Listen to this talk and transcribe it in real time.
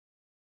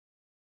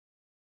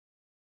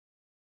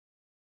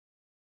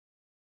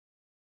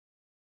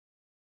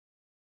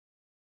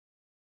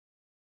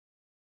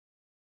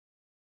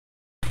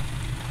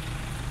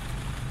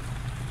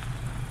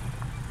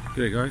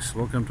Okay guys,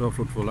 welcome to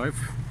OFFROAD4LIFE.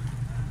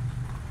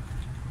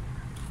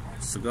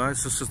 So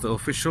guys, this is the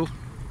official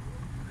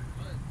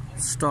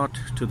start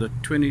to the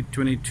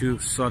 2022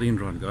 Sardine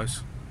Run,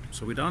 guys.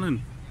 So we're down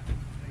in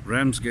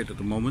Ramsgate at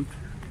the moment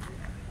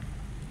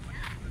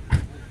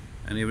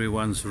and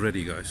everyone's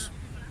ready, guys.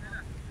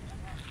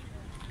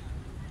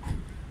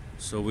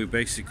 So we're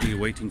basically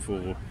waiting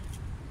for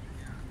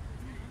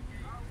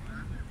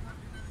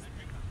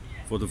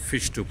the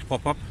fish to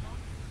pop up,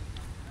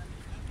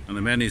 and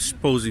the man is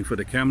posing for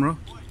the camera.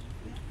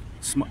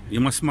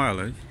 You must smile,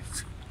 eh?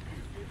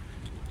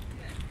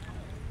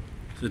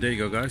 So there you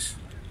go, guys.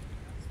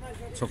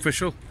 It's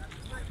official.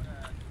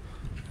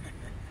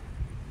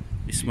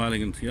 He's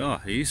smiling, and yeah,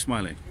 he's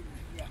smiling.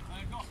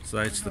 So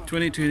it's the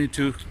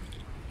 2022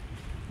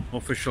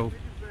 official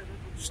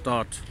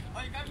start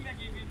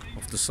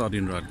of the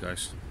Sardine Run,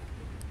 guys.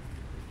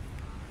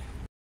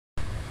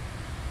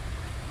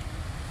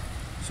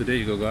 So there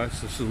you go,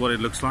 guys. This is what it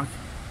looks like.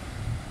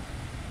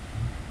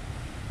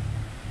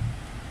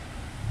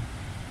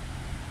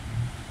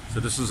 So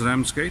this is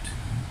Ramsgate,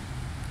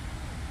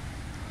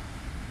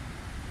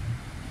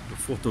 the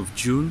 4th of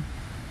June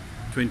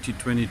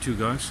 2022,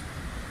 guys.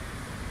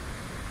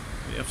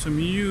 We have some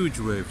huge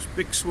waves,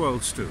 big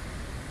swells too.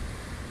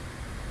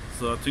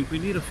 So I think we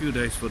need a few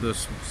days for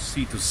this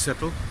sea to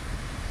settle,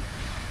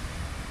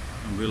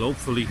 and we'll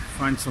hopefully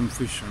find some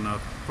fish, and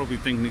I'll probably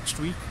think next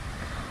week.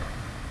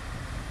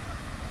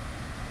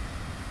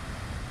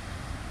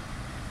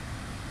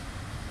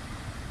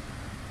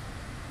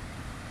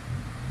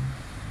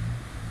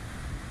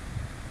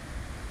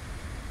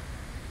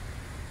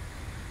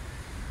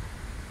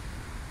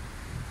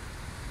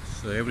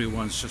 So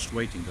everyone's just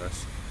waiting,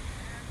 guys.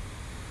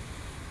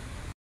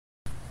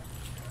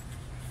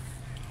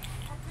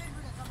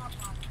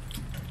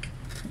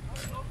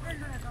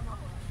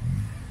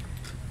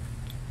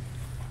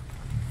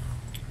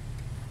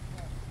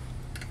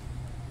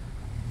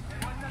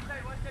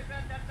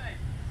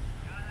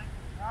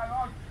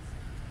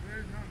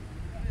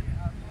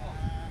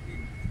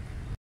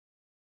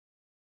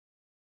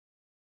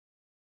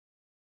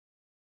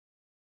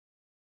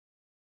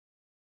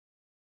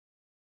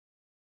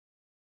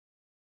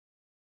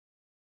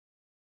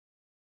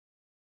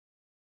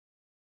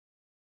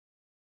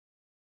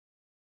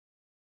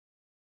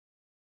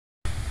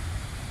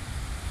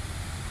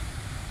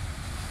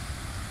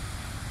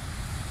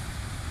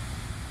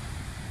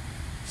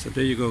 So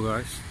there you go,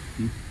 guys.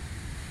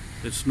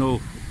 There's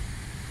no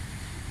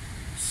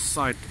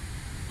sight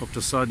of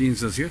the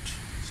sardines as yet.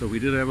 So we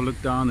did have a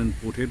look down in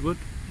Port Edward,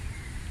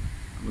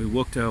 and we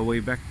worked our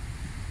way back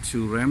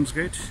to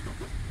Ramsgate.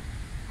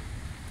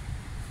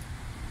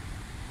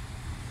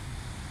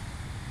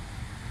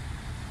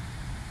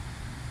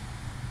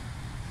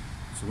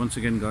 So once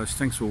again, guys,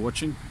 thanks for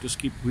watching.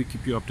 We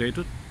keep you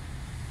updated.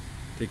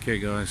 Take care,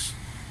 guys.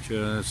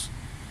 Cheers.